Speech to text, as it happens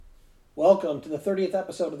Welcome to the 30th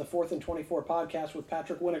episode of the 4th and 24 podcast with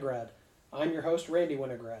Patrick Winograd. I'm your host, Randy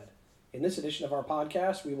Winograd. In this edition of our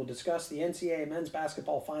podcast, we will discuss the NCAA Men's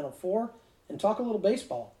Basketball Final Four and talk a little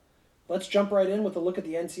baseball. Let's jump right in with a look at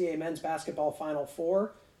the NCAA Men's Basketball Final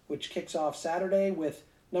Four, which kicks off Saturday with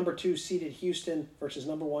number 2 seeded Houston versus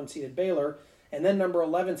number 1 seeded Baylor, and then number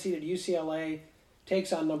 11 seeded UCLA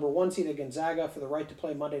takes on number 1 seeded Gonzaga for the right to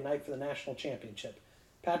play Monday night for the national championship.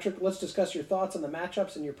 Patrick, let's discuss your thoughts on the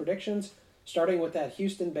matchups and your predictions, starting with that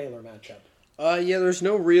Houston-Baylor matchup. There's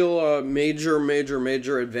no real major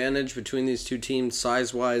advantage between these two teams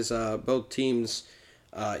size-wise. Both teams,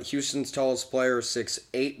 Houston's tallest player is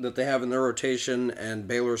 6'8" that they have in their rotation, and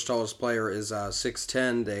Baylor's tallest player is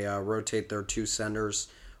 6'10". They rotate their two centers,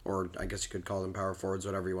 or I guess you could call them power forwards,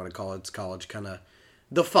 whatever you want to call it. It's college kind of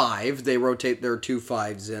the five. They rotate their two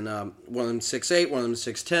fives, and one of them 6'8", one of them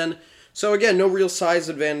 6'10". So again, no real size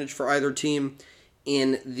advantage for either team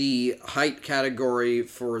in the height category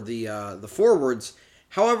for the forwards.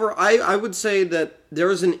 However, I would say that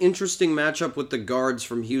there is an interesting matchup with the guards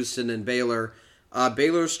from Houston and Baylor.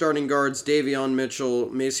 Baylor's starting guards, Davion Mitchell,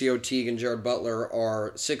 Maceo Teague, and Jared Butler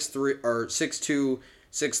are 6'2",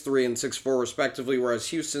 6'3", and 6'4", respectively, whereas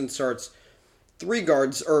Houston starts three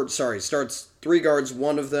guards.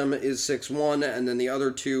 One of them is 6'1", and then the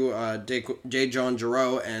other two, Dejon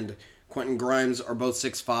Jarreau and Quentin Grimes, are both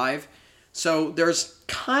 6'5". So there's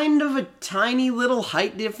kind of a tiny little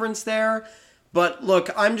height difference there. But look,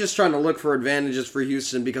 I'm just trying to look for advantages for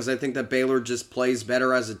Houston because I think that Baylor just plays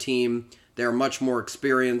better as a team. They're much more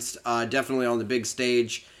experienced, definitely on the big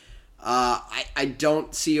stage. I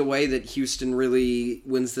don't see a way that Houston really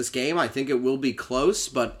wins this game. I think it will be close,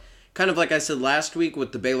 but kind of like I said last week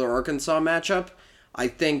with the Baylor-Arkansas matchup, I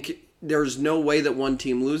think there's no way that one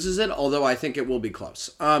team loses it, although I think it will be close.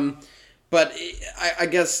 But I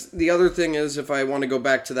guess the other thing is, if I want to go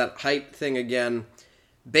back to that height thing again,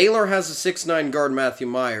 Baylor has a 6'9" guard, Matthew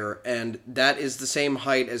Mayer, and that is the same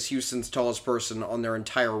height as Houston's tallest person on their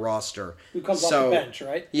entire roster. Who comes off the bench,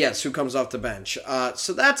 right? Yes, who comes off the bench.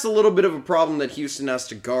 So that's a little bit of a problem that Houston has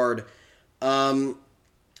to guard. Don't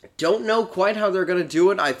know quite how they're going to do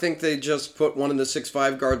it. I think they just put one of the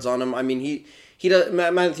 6'5" guards on him. I mean,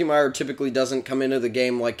 Matthew Mayer typically doesn't come into the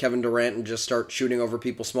game like Kevin Durant and just start shooting over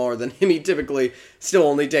people smaller than him. He typically still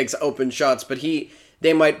only takes open shots, but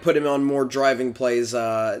they might put him on more driving plays,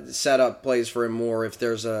 set up plays for him more if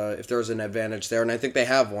there's an advantage there, and I think they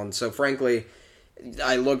have one. So frankly,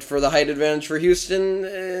 I looked for the height advantage for Houston.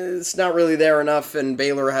 It's not really there enough, and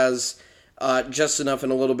Baylor has just enough in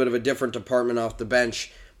a little bit of a different department off the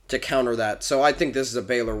bench to counter that. So I think this is a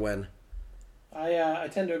Baylor win. I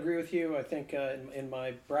tend to agree with you. I think in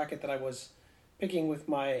my bracket that I was picking with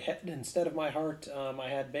my head instead of my heart, I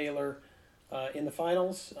had Baylor in the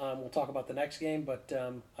finals. We'll talk about the next game, but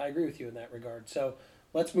I agree with you in that regard. So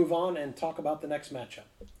let's move on and talk about the next matchup.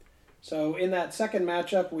 So in that second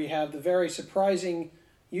matchup, we have the very surprising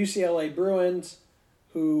UCLA Bruins,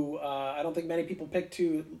 who I don't think many people picked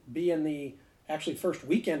to be in the actually first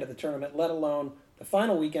weekend of the tournament, let alone the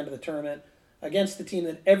final weekend of the tournament, against the team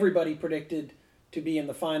that everybody predicted to be in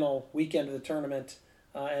the final weekend of the tournament,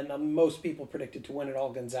 and most people predicted to win it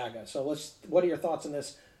all, Gonzaga. So what are your thoughts on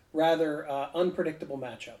this rather unpredictable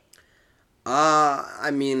matchup?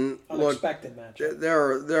 Unexpected matchup.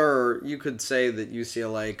 There. You could say that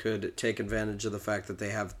UCLA could take advantage of the fact that they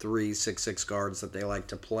have 3 6'6" guards that they like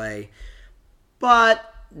to play,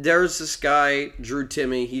 but there's this guy, Drew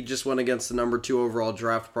Timme. He just went against the number 2 overall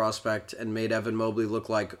draft prospect and made Evan Mobley look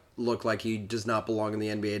like he does not belong in the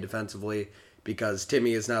NBA defensively, because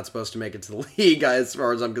Timme is not supposed to make it to the league, as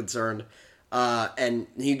far as I'm concerned. And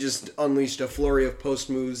he just unleashed a flurry of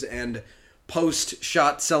post moves and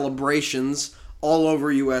post-shot celebrations all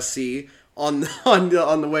over USC on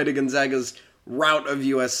the way to Gonzaga's rout of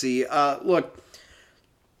USC. Look,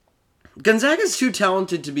 Gonzaga's too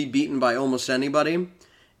talented to be beaten by almost anybody,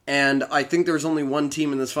 and I think there's only one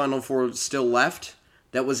team in this Final Four still left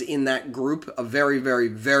that was in that group, a very, very,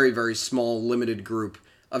 very, very small, limited group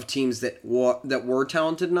of teams that were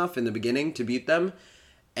talented enough in the beginning to beat them.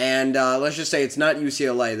 And let's just say it's not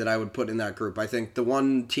UCLA that I would put in that group. I think the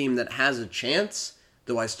one team that has a chance,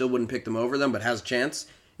 though I still wouldn't pick them over them, but has a chance,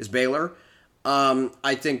 is Baylor.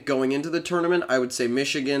 I think going into the tournament, I would say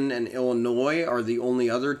Michigan and Illinois are the only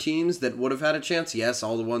other teams that would have had a chance. Yes,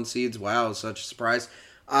 all the 1 seeds. Wow, such a surprise.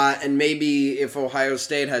 And maybe if Ohio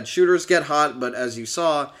State had shooters get hot, but as you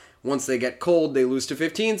saw, once they get cold, they lose to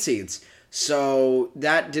 15 seeds. So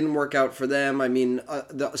that didn't work out for them. I mean,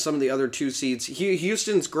 some of the other 2 seeds,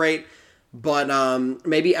 Houston's great, But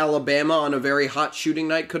maybe Alabama on a very hot shooting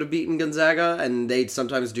night could have beaten Gonzaga, and they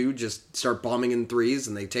sometimes do just start bombing in threes,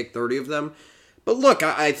 and they take 30 of them. But look,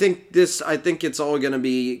 I think it's all going to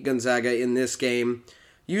be Gonzaga in this game.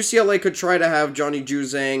 UCLA could try to have Johnny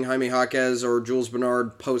Juzang, Jaime Jaquez, or Jules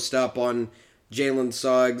Bernard post up on Jalen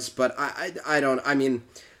Suggs, but I don't. I mean,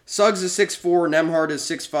 Suggs is 6'4", Nembhard is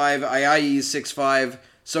 6'5", Ayayi is 6'5",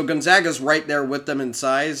 so Gonzaga's right there with them in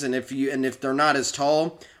size, and if they're not as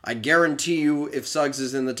tall, I guarantee you, if Suggs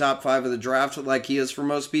is in the top 5 of the draft like he is for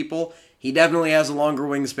most people, he definitely has a longer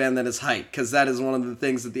wingspan than his height, because that is one of the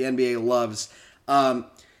things that the NBA loves.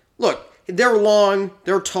 Look, they're long,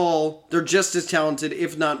 they're tall, they're just as talented,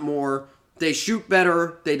 if not more. They shoot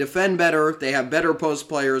better, they defend better, they have better post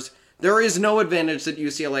players. There is no advantage that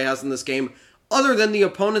UCLA has in this game, other than the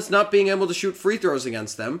opponents not being able to shoot free throws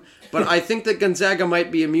against them. But I think that Gonzaga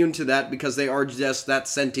might be immune to that because they are just that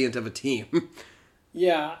sentient of a team.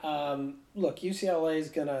 Yeah, look, UCLA is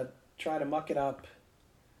going to try to muck it up,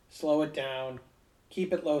 slow it down,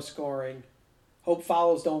 keep it low scoring, hope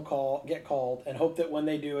fouls don't get called, and hope that when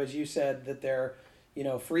they do, as you said, that their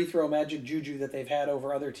free throw magic juju that they've had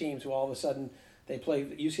over other teams who all of a sudden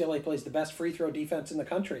UCLA plays the best free throw defense in the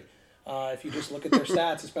country. If you just look at their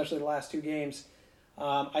stats, especially the last 2 games.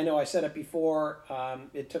 I know I said it before,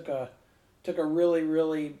 it took a really,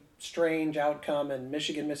 really strange outcome, and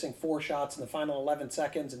Michigan missing 4 shots in the final 11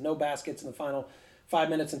 seconds and no baskets in the final 5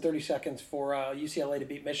 minutes and 30 seconds for UCLA to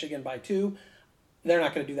beat Michigan by 2. They're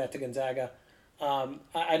not going to do that to Gonzaga.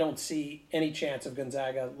 I don't see any chance of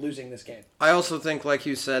Gonzaga losing this game. I also think, like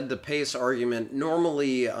you said, the pace argument,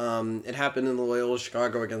 normally it happened in the Loyola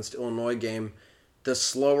Chicago against Illinois game. The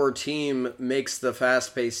slower team makes the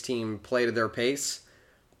fast-paced team play to their pace.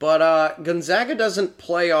 But Gonzaga doesn't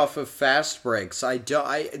play off of fast breaks.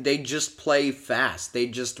 They just play fast. They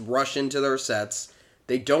just rush into their sets.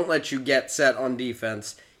 They don't let you get set on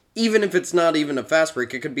defense. Even if it's not even a fast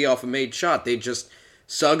break, it could be off a made shot.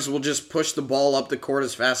 Suggs will just push the ball up the court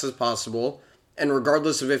as fast as possible. And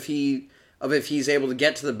regardless of if he's able to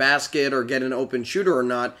get to the basket or get an open shooter or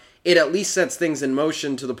not, it at least sets things in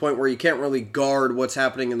motion to the point where you can't really guard what's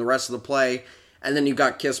happening in the rest of the play. And then you've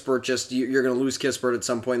got Kispert, you're going to lose Kispert at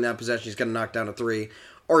some point in that possession. He's going to knock down a 3.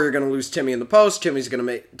 Or you're going to lose Timmy in the post. Timmy's going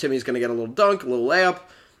to get a little dunk, a little layup,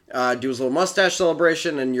 do his little mustache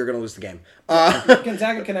celebration, and you're going to lose the game.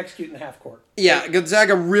 Gonzaga can execute in the half court. Yeah,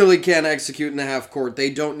 Gonzaga really can execute in the half court.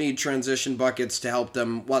 They don't need transition buckets to help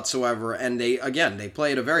them whatsoever. And they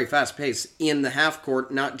play at a very fast pace in the half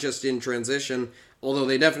court, not just in transition. Although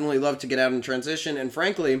they definitely love to get out in transition. And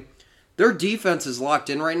frankly, their defense is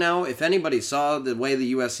locked in right now. If anybody saw the way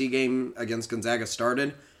the USC game against Gonzaga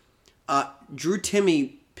started, Drew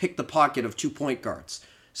Timme picked the pocket of 2 point guards.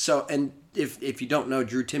 So, and if you don't know,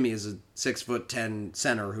 Drew Timme is a 6'10"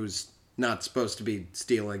 center who's not supposed to be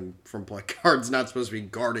stealing from point guards, not supposed to be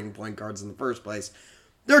guarding point guards in the first place.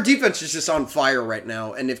 Their defense is just on fire right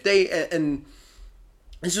now. And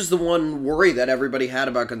this is the one worry that everybody had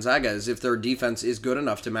about Gonzaga, is if their defense is good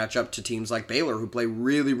enough to match up to teams like Baylor, who play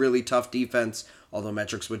really, really tough defense, although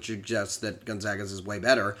metrics would suggest that Gonzaga's is way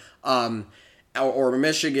better, or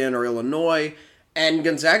Michigan or Illinois. And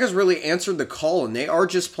Gonzaga's really answered the call, and they are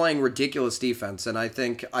just playing ridiculous defense. And I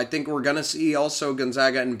think we're going to see also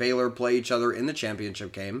Gonzaga and Baylor play each other in the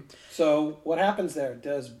championship game. So what happens there?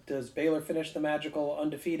 Does Baylor finish the magical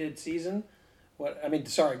undefeated season?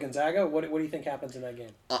 Gonzaga. What do you think happens in that game?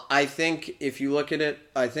 I think if you look at it,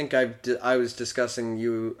 I think I was discussing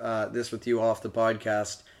this with you off the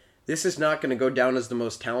podcast. This is not going to go down as the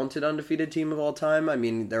most talented undefeated team of all time. I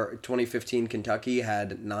mean, 2015 Kentucky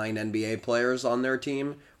had 9 NBA players on their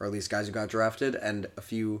team, or at least guys who got drafted, and a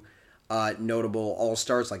few notable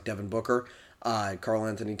all-stars like Devin Booker, Karl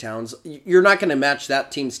Anthony Towns. You're not going to match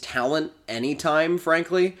that team's talent anytime,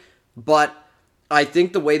 frankly, but I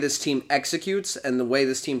think the way this team executes and the way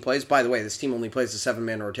this team plays, by the way, this team only plays a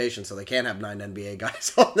 7-man rotation, so they can't have 9 NBA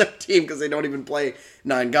guys on their team because they don't even play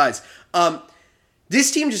 9 guys. This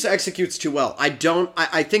team just executes too well. I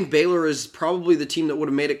think Baylor is probably the team that would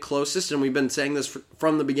have made it closest, and we've been saying this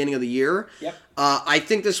from the beginning of the year. Yep. I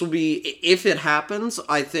think this will be, if it happens,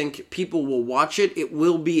 I think people will watch it. It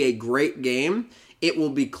will be a great game. It will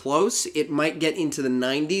be close. It might get into the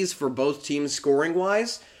 90s for both teams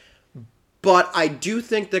scoring-wise. But I do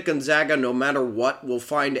think that Gonzaga, no matter what, will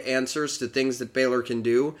find answers to things that Baylor can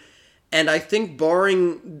do. And I think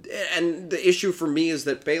and the issue for me is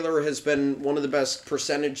that Baylor has been one of the best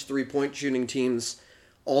percentage three-point shooting teams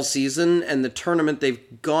all season, and the tournament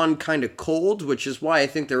they've gone kind of cold, which is why I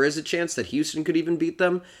think there is a chance that Houston could even beat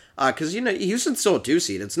them. Because, Houston's still a 2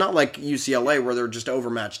 seed. It's not like UCLA where they're just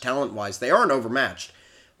overmatched talent-wise. They aren't overmatched.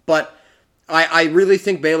 But I really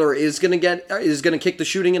think Baylor is gonna kick the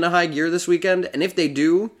shooting into high gear this weekend, and if they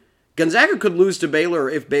do, Gonzaga could lose to Baylor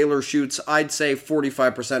if Baylor shoots, I'd say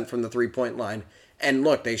 45% from the 3-point line. And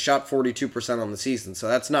look, they shot 42% on the season, so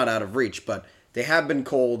that's not out of reach, but they have been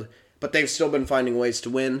cold, but they've still been finding ways to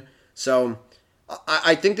win. So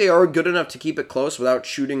I think they are good enough to keep it close without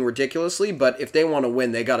shooting ridiculously, but if they want to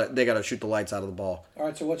win, they gotta shoot the lights out of the ball. All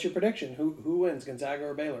right, so what's your prediction? Who wins, Gonzaga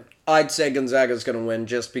or Baylor? I'd say Gonzaga's going to win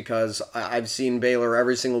just because I've seen Baylor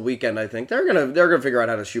every single weekend. I think they're gonna figure out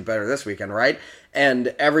how to shoot better this weekend, right? And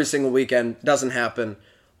every single weekend doesn't happen.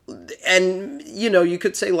 And you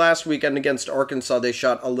could say last weekend against Arkansas they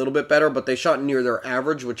shot a little bit better, but they shot near their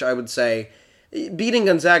average, which I would say beating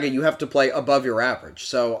Gonzaga you have to play above your average.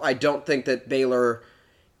 So I don't think that Baylor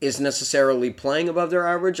is necessarily playing above their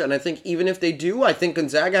average, and I think even if they do, I think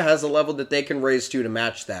Gonzaga has a level that they can raise to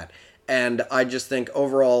match that. And I just think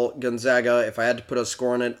overall, Gonzaga, if I had to put a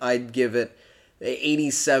score on it, I'd give it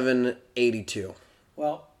 87-82.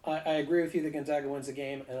 Well, I agree with you that Gonzaga wins the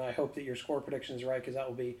game, and I hope that your score prediction is right, because that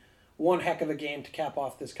will be one heck of a game to cap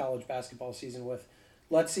off this college basketball season with.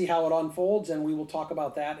 Let's see how it unfolds, and we will talk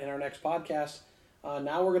about that in our next podcast.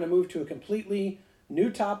 Now we're going to move to a completely new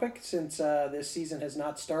topic, since this season has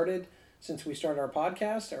not started since we started our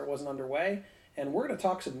podcast, or it wasn't underway, and we're going to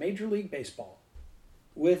talk some Major League Baseball.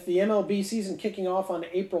 With the MLB season kicking off on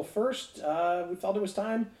April 1st, we felt it was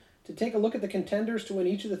time to take a look at the contenders to win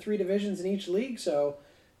each of the 3 divisions in each league. So,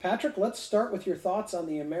 Patrick, let's start with your thoughts on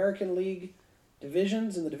the American League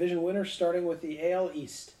divisions and the division winners, starting with the AL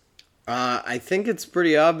East. I think it's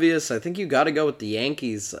pretty obvious. I think you got to go with the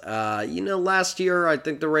Yankees. Last year, I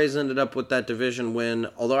think the Rays ended up with that division win,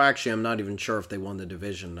 although actually I'm not even sure if they won the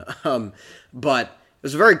division. But it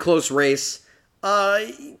was a very close race.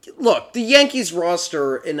 Look, the Yankees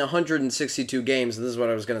roster in 162 games, and this is what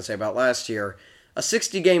I was going to say about last year, a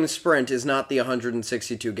 60-game sprint is not the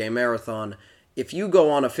 162-game marathon. If you go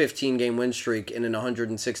on a 15-game win streak in an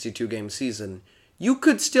 162-game season, you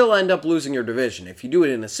could still end up losing your division. If you do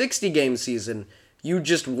it in a 60-game season, you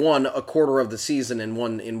just won a quarter of the season in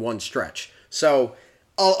one stretch. So,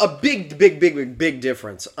 a big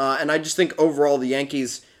difference. And I just think overall the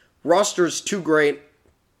Yankees roster's too great.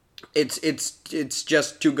 It's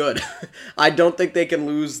just too good. I don't think they can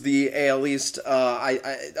lose the AL East,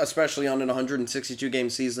 especially on an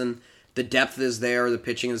 162-game season. The depth is there, the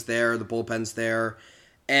pitching is there, the bullpen's there.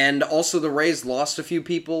 And also the Rays lost a few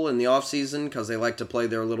people in the offseason because they like to play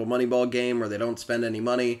their little Moneyball game where they don't spend any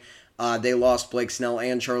money. They lost Blake Snell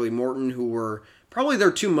and Charlie Morton, who were probably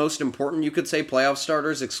their 2 most important, you could say, playoff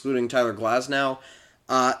starters, excluding Tyler Glasnow.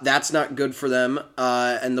 That's not good for them.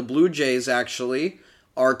 And the Blue Jays, actually,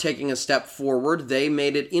 are taking a step forward. They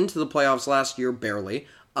made it into the playoffs last year, barely.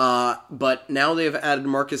 But now they've added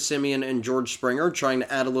Marcus Semien and George Springer, trying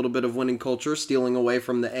to add a little bit of winning culture, stealing away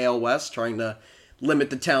from the AL West, trying to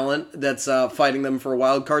limit the talent that's fighting them for a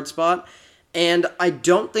wild card spot. And I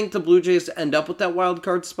don't think the Blue Jays end up with that wild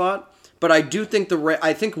card spot, but I do think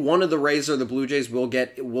I think one of the Rays or the Blue Jays will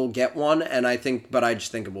get one, and I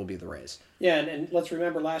just think it will be the Rays. Yeah, and let's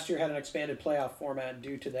remember last year had an expanded playoff format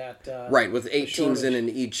due to that. Right, with 8 teams in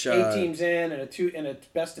each. 8 teams in and a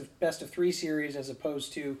best of 3 series, as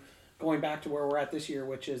opposed to going back to where we're at this year,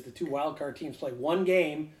 which is the 2 wild card teams play 1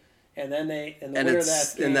 game. And then the winner of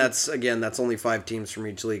that game, and that's only 5 teams from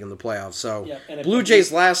each league in the playoffs. So yeah, Blue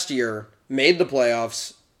Jays last year made the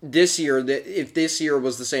playoffs. This year, if this year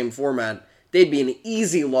was the same format, they'd be an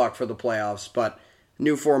easy lock for the playoffs. But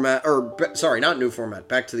new format, not new format,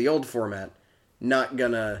 back to the old format. Not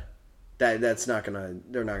gonna. That's not gonna.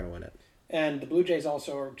 They're not gonna win it. And the Blue Jays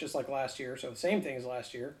also are just like last year, so the same thing as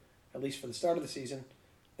last year, at least for the start of the season.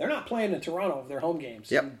 They're not playing in Toronto, their home games.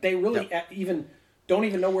 Yep. They really don't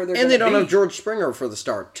even know where they're going to be. And they don't have George Springer for the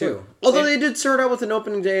start, too. Although they did start out with an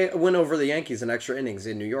opening day win over the Yankees in extra innings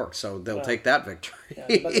in New York, so they'll take that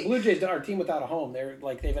victory. But the Blue Jays are a team without a home.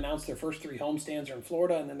 They've announced their first 3 homestands are in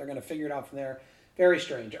Florida, and then they're going to figure it out from there. Very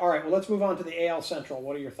strange. All right, well, let's move on to the AL Central.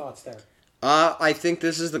 What are your thoughts there? I think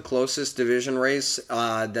this is the closest division race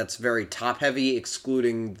that's very top-heavy,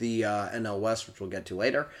 excluding the NL West, which we'll get to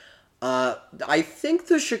later. I think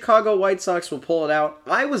the Chicago White Sox will pull it out.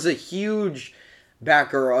 I was a huge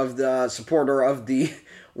supporter of the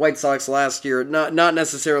White Sox last year. Not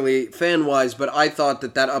necessarily fan-wise, but I thought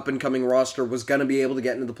that up-and-coming roster was going to be able to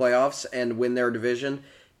get into the playoffs and win their division.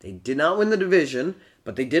 They did not win the division,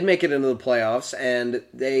 but they did make it into the playoffs, and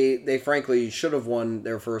they frankly should have won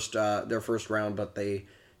their first round, but they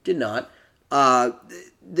did not.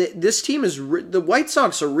 This team the White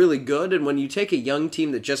Sox are really good, and when you take a young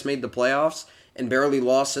team that just made the playoffs and barely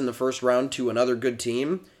lost in the first round to another good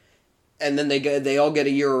team, and then they all get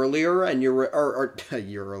a year earlier, and or a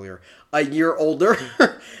year earlier, a year older,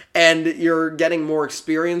 and you're getting more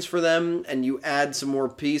experience for them, and you add some more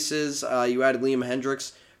pieces. You added Liam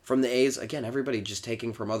Hendricks from the A's. Again, everybody just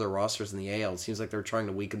taking from other rosters in the AL. It seems like they're trying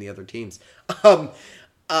to weaken the other teams.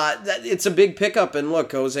 It's a big pickup, and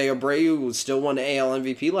look, Jose Abreu still won AL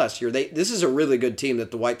MVP last year. This is a really good team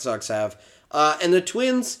that the White Sox have, and the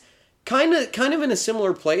Twins, kind of in a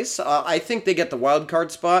similar place. I think they get the wild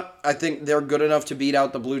card spot. I think they're good enough to beat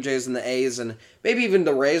out the Blue Jays and the A's, and maybe even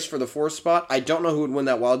the Rays for the fourth spot. I don't know who would win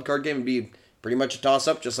that wild card game. It'd be pretty much a toss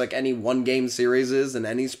up, just like any one game series is in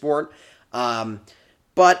any sport.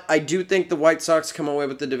 But I do think the White Sox come away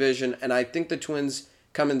with the division, and I think the Twins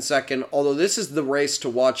come in second, although this is the race to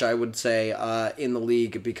watch, I would say, in the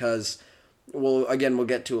league, because, we'll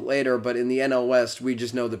get to it later, but in the NL West, we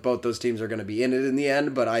just know that both those teams are going to be in it in the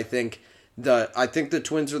end, but I think the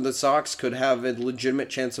Twins or the Sox could have a legitimate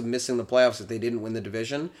chance of missing the playoffs if they didn't win the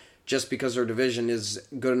division, just because their division is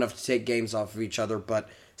good enough to take games off of each other, but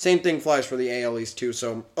same thing flies for the AL East too,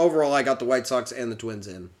 so overall I got the White Sox and the Twins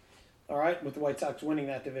in. All right, with the White Sox winning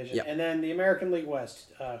that division. Yep. And then the American League West,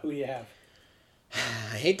 who do you have?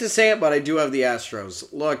 I hate to say it, but I do have the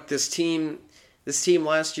Astros. Look, this team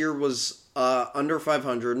last year was under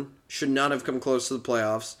 500, should not have come close to the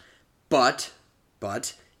playoffs, but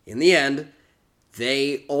in the end,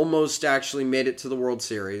 they almost actually made it to the World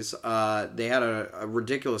Series. They had a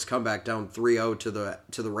ridiculous comeback down 3-0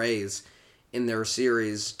 to the Rays in their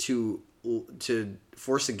series to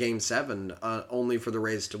force a Game 7, only for the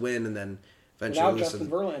Rays to win, and then eventually without Justin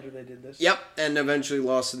Verlander, they did this. Yep, and eventually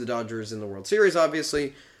lost to the Dodgers in the World Series,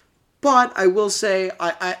 obviously. But I will say,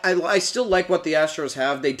 I still like what the Astros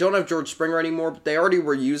have. They don't have George Springer anymore, but they already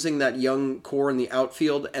were using that young core in the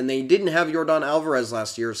outfield, and they didn't have Yordan Alvarez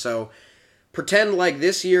last year, so pretend like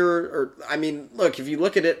this year, look, if you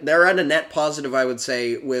look at it, they're at a net positive, I would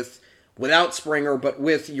say, without Springer, but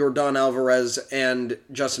with Yordan Alvarez and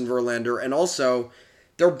Justin Verlander, and also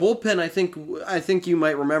their bullpen. I think you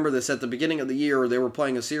might remember this at the beginning of the year. They were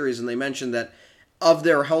playing a series, and they mentioned that of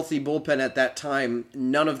their healthy bullpen at that time,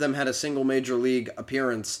 none of them had a single major league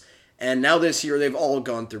appearance. And now this year, they've all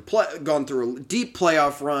gone through a deep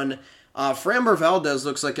playoff run. Framber Valdez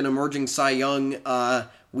looks like an emerging Cy Young. I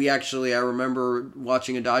remember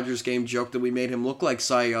watching a Dodgers game, joke that we made him look like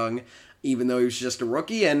Cy Young, even though he was just a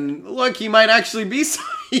rookie. And look, he might actually be Cy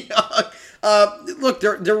Young. Look,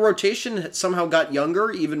 their rotation somehow got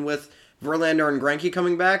younger, even with Verlander and Greinke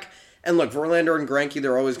coming back. And look, Verlander and Greinke,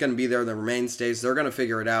 they're always going to be there. They're mainstays. They're going to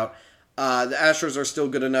figure it out. The Astros are still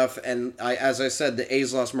good enough. And as I said, the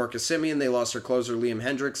A's lost Marcus Semien. They lost their closer, Liam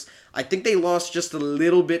Hendricks. I think they lost just a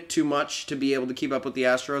little bit too much to be able to keep up with the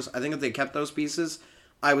Astros. I think if they kept those pieces,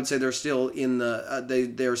 I would say they're still in the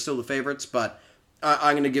they're still the favorites. But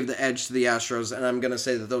I'm going to give the edge to the Astros, and I'm going to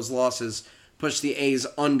say that those losses push the A's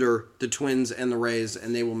under the Twins and the Rays,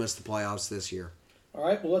 and they will miss the playoffs this year. All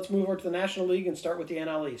right, well, let's move over to the National League and start with the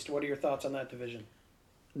NL East. What are your thoughts on that division?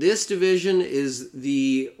 This division is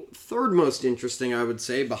the third most interesting, I would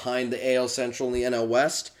say, behind the AL Central and the NL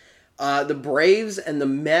West. The Braves and the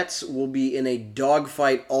Mets will be in a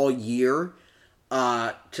dogfight all year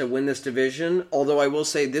to win this division, although I will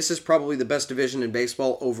say this is probably the best division in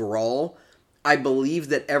baseball overall. I believe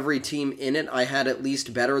that every team in it I had at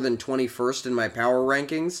least better than 21st in my power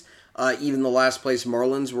rankings. Even the last place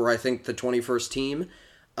Marlins were, I think, the 21st team.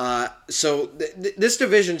 So this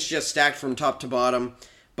division's just stacked from top to bottom.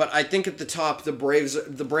 But I think at the top, the Braves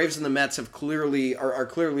and the Mets are clearly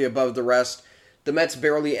above the rest. The Mets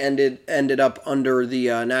barely ended up under the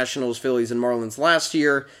Nationals, Phillies, and Marlins last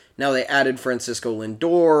year. Now they added Francisco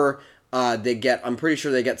Lindor. I'm pretty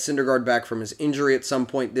sure they get Syndergaard back from his injury at some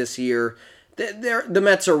point this year. The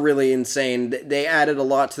Mets are really insane. They added a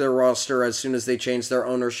lot to their roster as soon as they changed their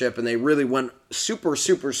ownership, and they really went super,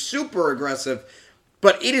 super, super aggressive.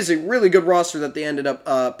 But it is a really good roster that they ended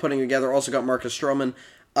up putting together. Also got Marcus Stroman.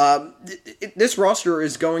 This roster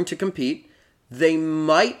is going to compete. They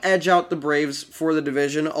might edge out the Braves for the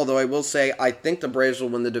division, although I will say I think the Braves will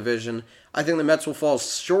win the division. I think the Mets will fall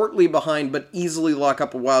shortly behind, but easily lock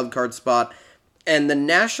up a wild card spot. And the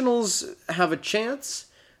Nationals have a chance.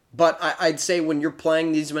 But I'd say when you're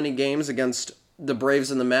playing these many games against the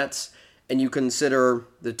Braves and the Mets, and you consider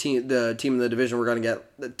the team in the division we're going to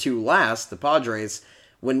get to last, the Padres,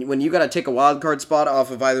 when you got to take a wild card spot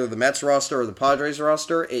off of either the Mets roster or the Padres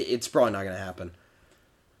roster, it's probably not going to happen.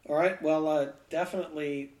 All right, well,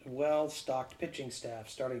 definitely well-stocked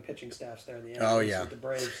starting pitching staffs there in the end. With the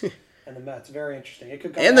Braves and the Mets. Very interesting. It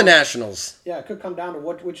could come and the Nationals. Yeah, it could come down to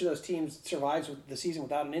which of those teams survives the season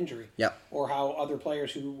without an injury. Yeah. Or how other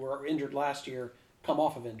players who were injured last year come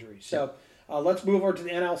off of injury. So let's move over to the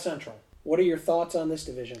NL Central. What are your thoughts on this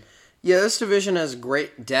division? Yeah, this division has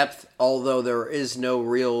great depth, although there is no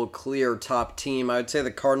real clear top team. I would say the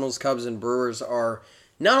Cardinals, Cubs, and Brewers are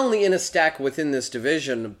not only in a stack within this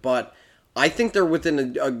division, but I think they're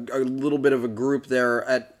within a little bit of a group there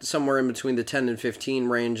at somewhere in between the 10 and 15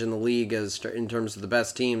 range in the league as in terms of the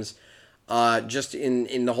best teams, just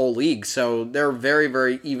in the whole league. So they're very,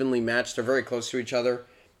 very evenly matched. They're very close to each other.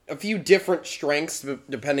 A few different strengths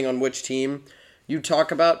depending on which team you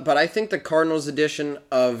talk about, but I think the Cardinals' addition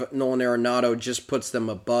of Nolan Arenado just puts them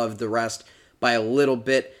above the rest by a little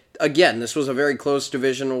bit. Again, this was a very close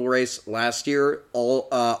divisional race last year.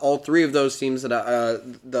 All three of those teams,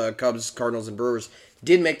 that the Cubs, Cardinals, and Brewers,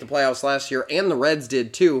 did make the playoffs last year, and the Reds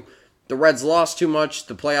did too. The Reds lost too much.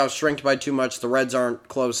 The playoffs shrinked by too much. The Reds aren't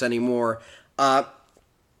close anymore. But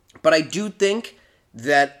I do think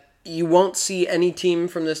that you won't see any team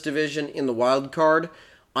from this division in the wild card.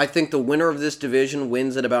 I think the winner of this division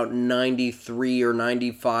wins at about 93 or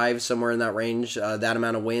 95, somewhere in that range, that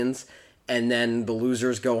amount of wins. And then the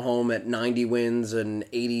losers go home at 90 wins and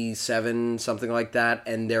 87, something like that,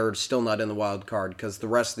 and they're still not in the wild card because the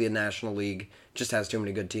rest of the National League just has too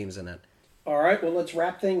many good teams in it. All right, well, let's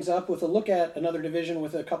wrap things up with a look at another division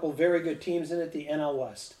with a couple very good teams in it, the NL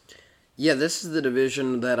West. Yeah, this is the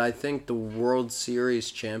division that I think the World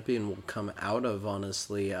Series champion will come out of,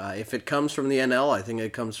 honestly. If it comes from the NL, I think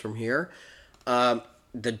it comes from here.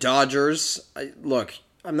 The Dodgers, look,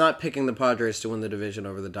 I'm not picking the Padres to win the division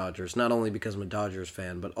over the Dodgers, not only because I'm a Dodgers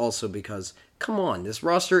fan, but also because, come on, this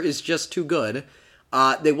roster is just too good.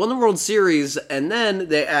 They won the World Series, and then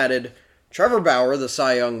they added Trevor Bauer, the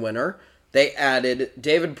Cy Young winner. They added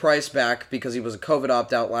David Price back because he was a COVID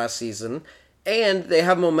opt-out last season. And they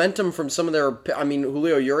have momentum from some of their... I mean,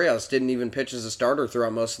 Julio Urias didn't even pitch as a starter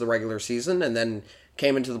throughout most of the regular season and then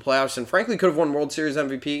came into the playoffs and frankly could have won World Series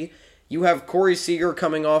MVP. You have Corey Seager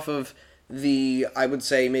coming off of the, I would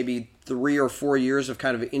say, maybe 3 or 4 years of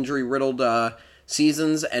kind of injury-riddled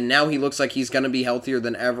seasons, and now he looks like he's going to be healthier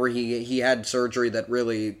than ever. He had surgery that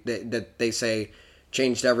really, that they say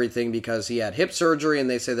changed everything because he had hip surgery, and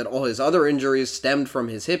they say that all his other injuries stemmed from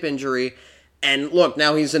his hip injury. And look,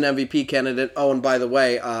 now he's an MVP candidate. Oh, and by the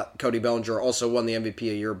way, Cody Bellinger also won the MVP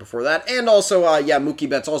a year before that. And also, Mookie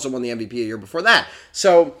Betts also won the MVP a year before that.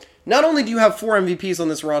 So not only do you have 4 MVPs on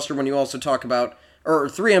this roster when you also talk about, or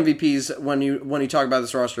 3 MVPs when you talk about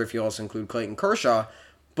this roster if you also include Clayton Kershaw,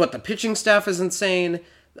 but the pitching staff is insane.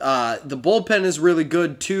 The bullpen is really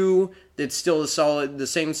good too. It's still the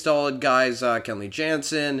same solid guys, Kenley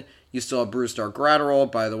Jansen. You still have Brusdar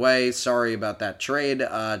Graterol. By the way, sorry about that trade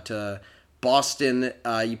to Boston.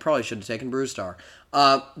 You probably should have taken Brusdar.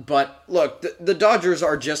 But look, the Dodgers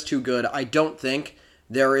are just too good. I don't think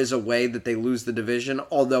there is a way that they lose the division.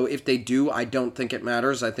 Although if they do, I don't think it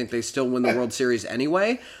matters. I think they still win the World Series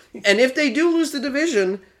anyway. And if they do lose the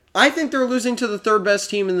division, I think they're losing to the third best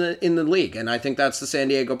team in the league, and I think that's the San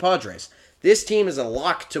Diego Padres. This team is a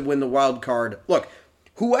lock to win the wild card. Look,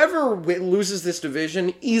 whoever loses this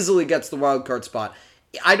division easily gets the wild card spot.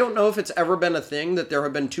 I don't know if it's ever been a thing that there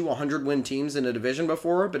have been 2 100-win teams in a division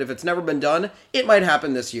before, but if it's never been done, it might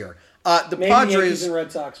happen this year. Maybe Padres, Yankees and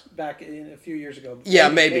Red Sox back in a few years ago. Yeah,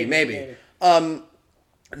 maybe. I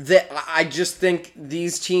just think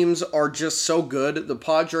these teams are just so good. The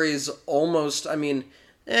Padres almost,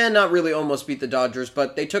 not really almost beat the Dodgers,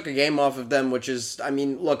 but they took a game off of them, which is,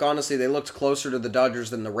 look, honestly, they looked closer to the Dodgers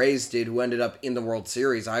than the Rays did, who ended up in the World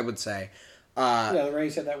Series, I would say. The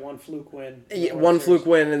Rays had that one fluke win. Fluke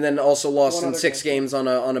win, and then also lost in 6 games on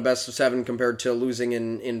a best of 7 compared to losing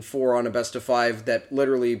in 4 on a best of 5 that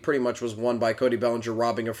literally pretty much was won by Cody Bellinger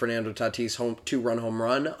robbing a Fernando Tatis 2-run home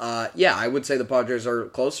run. I would say the Padres are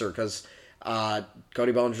closer because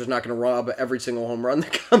Cody Bellinger's not going to rob every single home run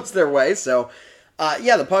that comes their way. So,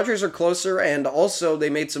 the Padres are closer, and also they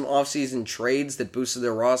made some offseason trades that boosted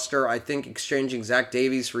their roster. I think exchanging Zach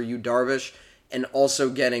Davies for Yu Darvish and also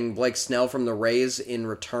getting Blake Snell from the Rays in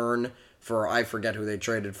return for, I forget who they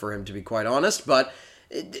traded for him, to be quite honest. But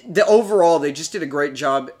overall, they just did a great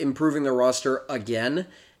job improving their roster again.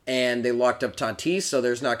 And they locked up Tatis, so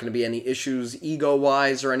there's not going to be any issues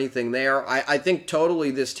ego-wise or anything there. I think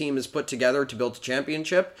totally this team is put together to build a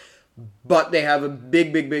championship. But they have a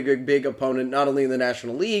big opponent, not only in the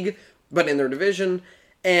National League, but in their division.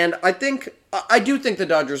 And I do think the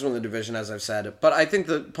Dodgers win the division, as I've said, but I think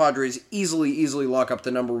the Padres easily lock up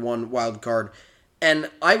the number 1 wild card.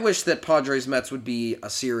 And I wish that Padres-Mets would be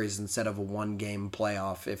a series instead of a 1-game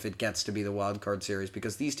playoff if it gets to be the wild card series,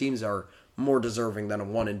 because these teams are more deserving than a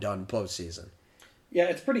one-and-done postseason. Yeah,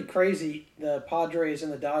 it's pretty crazy. The Padres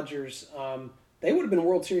and the Dodgers, they would have been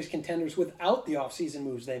World Series contenders without the offseason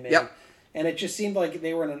moves they made. Yep. And it just seemed like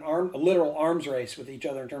they were in a literal arms race with each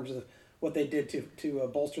other in terms of what they did to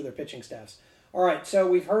bolster their pitching staffs. All right, so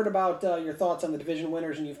we've heard about your thoughts on the division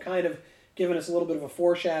winners, and you've kind of given us a little bit of a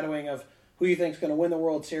foreshadowing of who you think is going to win the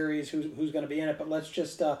World Series, who's going to be in it. But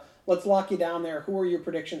let's lock you down there. Who are your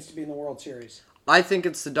predictions to be in the World Series? I think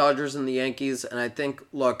it's the Dodgers and the Yankees, and I think,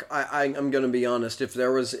 look, I'm going to be honest.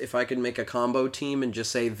 If I could make a combo team and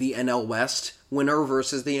just say the NL West winner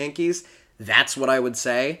versus the Yankees, that's what I would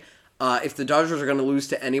say. If the Dodgers are going to lose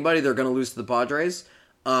to anybody, they're going to lose to the Padres.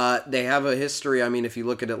 They have a history. I mean, if you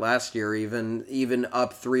look at it last year, even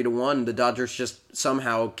up 3-1, the Dodgers just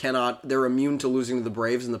somehow cannot. They're immune to losing to the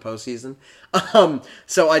Braves in the postseason.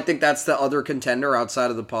 So I think that's the other contender outside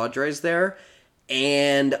of the Padres there.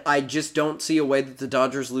 And I just don't see a way that the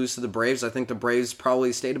Dodgers lose to the Braves. I think the Braves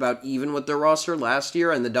probably stayed about even with their roster last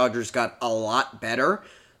year, and the Dodgers got a lot better.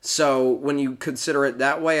 So when you consider it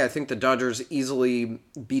that way, I think the Dodgers easily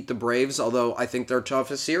beat the Braves, although I think their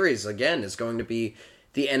toughest series, again, is going to be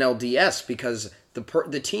the NLDS, because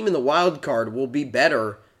the team in the wild card will be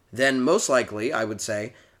better than, most likely, I would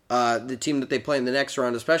say, the team that they play in the next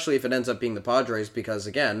round, especially if it ends up being the Padres, because,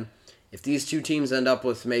 again, if these two teams end up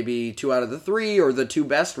with maybe 2 out of the 3 or the 2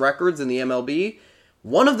 best records in the MLB,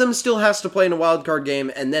 one of them still has to play in a wild card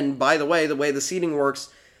game, and then, by the way the seeding works,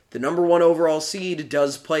 the number 1 overall seed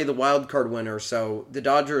does play the wild card winner, so the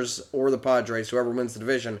Dodgers or the Padres, whoever wins the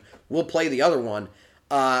division, will play the other one.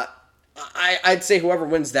 I'd say whoever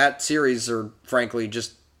wins that series, or frankly,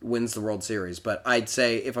 just wins the World Series. But I'd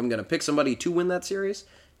say if I'm going to pick somebody to win that series,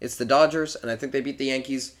 it's the Dodgers, and I think they beat the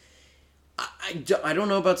Yankees. I don't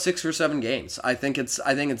know about 6 or 7 games. I think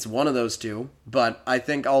it's one of those two, but I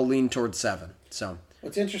think I'll lean towards 7. So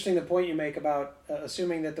it's interesting the point you make about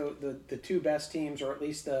assuming that the 2 best teams, or at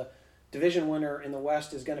least the division winner in the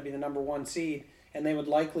West, is going to be the number 1 seed, and they would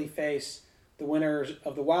likely face the winners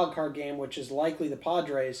of the wild card game, which is likely the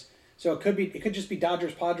Padres. So it could just be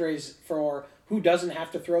Dodgers Padres for who doesn't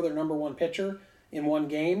have to throw their number 1 pitcher in one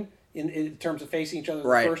game in terms of facing each other in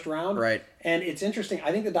the first round. Right. And it's interesting.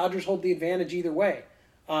 I think the Dodgers hold the advantage either way,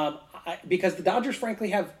 because the Dodgers frankly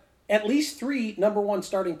have at least 3 number 1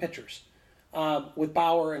 starting pitchers. With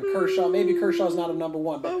Bauer and Kershaw. Maybe Kershaw's not a number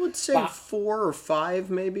 1. But I would say 4 or 5,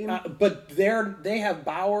 maybe. But they have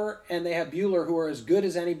Bauer and they have Buehler, who are as good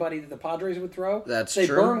as anybody that the Padres would throw. That's true.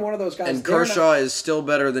 They burn one of those guys. And Kershaw is still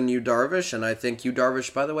better than Yu Darvish, and I think Yu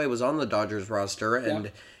Darvish, by the way, was on the Dodgers roster.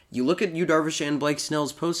 And you look at Yu Darvish and Blake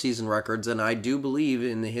Snell's postseason records, and I do believe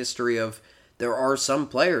in the history of there are some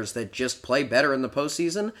players that just play better in the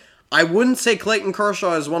postseason. I wouldn't say Clayton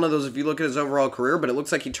Kershaw is one of those if you look at his overall career, but it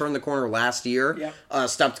looks like he turned the corner last year. Yep.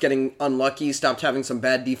 Stopped getting unlucky, stopped having some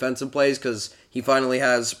bad defensive plays because he finally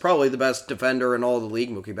has probably the best defender in all of the league,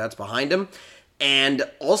 Mookie Betts, behind him. And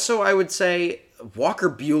also I would say Walker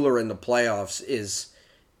Buehler in the playoffs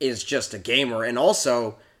is just a gamer. And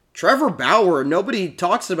also Trevor Bauer, nobody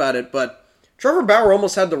talks about it, but Trevor Bauer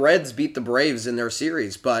almost had the Reds beat the Braves in their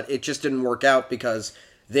series, but it just didn't work out because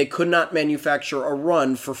they could not manufacture a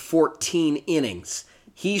run for 14 innings.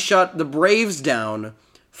 He shut the Braves down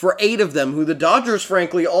for 8 of them, who the Dodgers,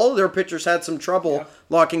 frankly, all of their pitchers had some trouble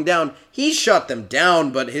locking down. He shut them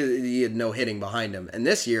down, but he had no hitting behind him. And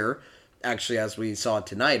this year, actually, as we saw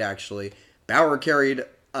tonight, Bauer carried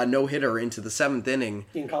a no-hitter into the 7th inning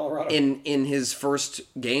in Colorado in his first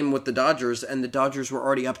game with the Dodgers, and the Dodgers were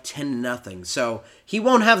already up 10-0. So he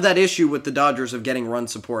won't have that issue with the Dodgers of getting run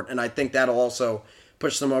support, and I think that'll also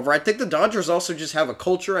push them over. I think the Dodgers also just have a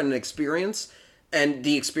culture and an experience, and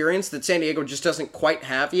the experience that San Diego just doesn't quite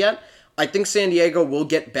have yet. I think San Diego will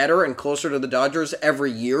get better and closer to the Dodgers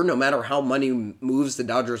every year, no matter how many moves the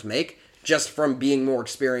Dodgers make, just from being more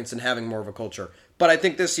experienced and having more of a culture. But I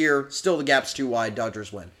think this year, still the gap's too wide,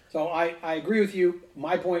 Dodgers win. So I agree with you.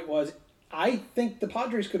 My point was, I think the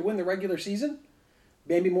Padres could win the regular season.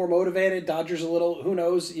 Maybe more motivated. Dodgers a little, who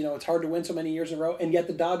knows, it's hard to win so many years in a row. And yet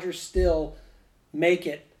the Dodgers still make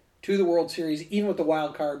it to the World Series, even with the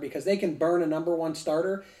wild card, because they can burn a number 1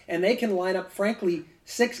 starter, and they can line up, frankly,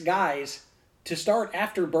 6 guys to start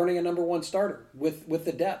after burning a number 1 starter with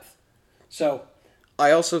the depth. So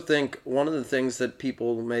I also think one of the things that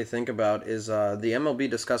people may think about is the MLB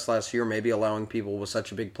discussed last year maybe allowing people with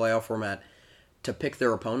such a big playoff format to pick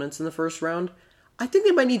their opponents in the first round. I think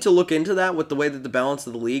they might need to look into that with the way that the balance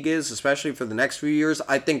of the league is, especially for the next few years.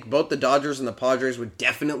 I think both the Dodgers and the Padres would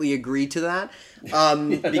definitely agree to that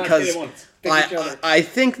because I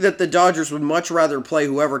think that the Dodgers would much rather play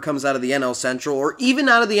whoever comes out of the NL Central or even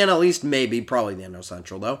out of the NL East, probably the NL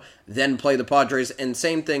Central though, than play the Padres, and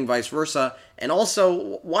same thing vice versa. And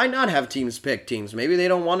also, why not have teams pick teams? Maybe they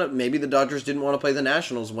don't want to. Maybe the Dodgers didn't want to play the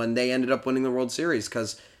Nationals when they ended up winning the World Series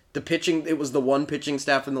because it was the one pitching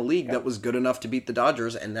staff in the league that was good enough to beat the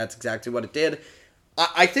Dodgers, and that's exactly what it did.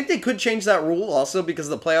 I think they could change that rule also because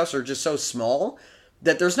the playoffs are just so small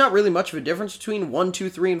that there's not really much of a difference between 1, 2,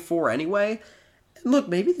 3, and 4 anyway. And look,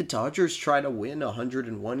 maybe the Dodgers try to win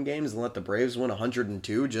 101 games and let the Braves win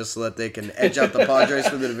 102 just so that they can edge out the Padres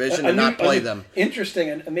for the division and not play them. Interesting,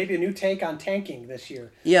 and maybe a new take on tanking this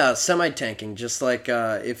year. Yeah, semi-tanking, just like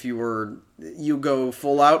if you go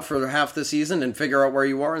full out for half the season and figure out where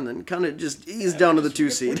you are and then kind of just ease down to the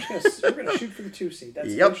 2 seed. We're going to shoot for the 2 seed. That's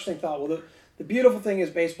an interesting thought. Well, the beautiful thing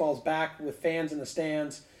is baseball's back with fans in the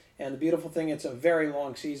stands, and the beautiful thing, it's a very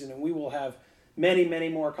long season, and we will have many, many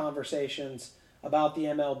more conversations about the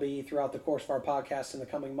MLB throughout the course of our podcast in the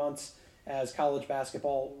coming months as college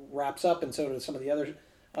basketball wraps up, and so do some of the other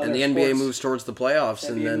and the NBA moves towards the playoffs,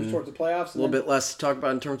 and then moves towards the playoffs, a little bit less to talk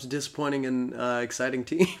about in terms of disappointing and exciting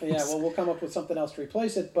teams. Yeah, well, we'll come up with something else to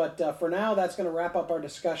replace it. But for now, that's going to wrap up our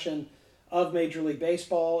discussion of Major League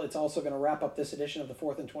Baseball. It's also going to wrap up this edition of the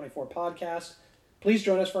 4th and 24 podcast. Please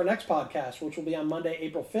join us for our next podcast, which will be on Monday,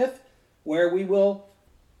 April 5th, where we will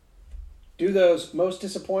do those most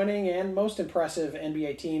disappointing and most impressive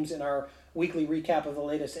NBA teams in our weekly recap of the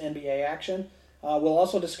latest NBA action. We'll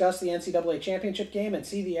also discuss the NCAA championship game and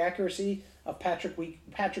see the accuracy of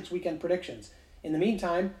Patrick's weekend predictions. In the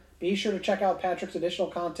meantime, be sure to check out Patrick's additional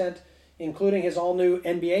content, including his all-new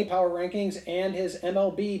NBA Power Rankings and his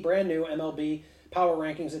brand new MLB Power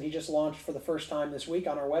Rankings that he just launched for the first time this week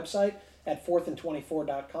on our website at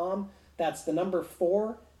 4than24.com. That's the number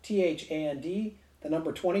 4, THAND, the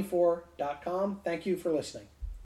number 24.com. Thank you for listening.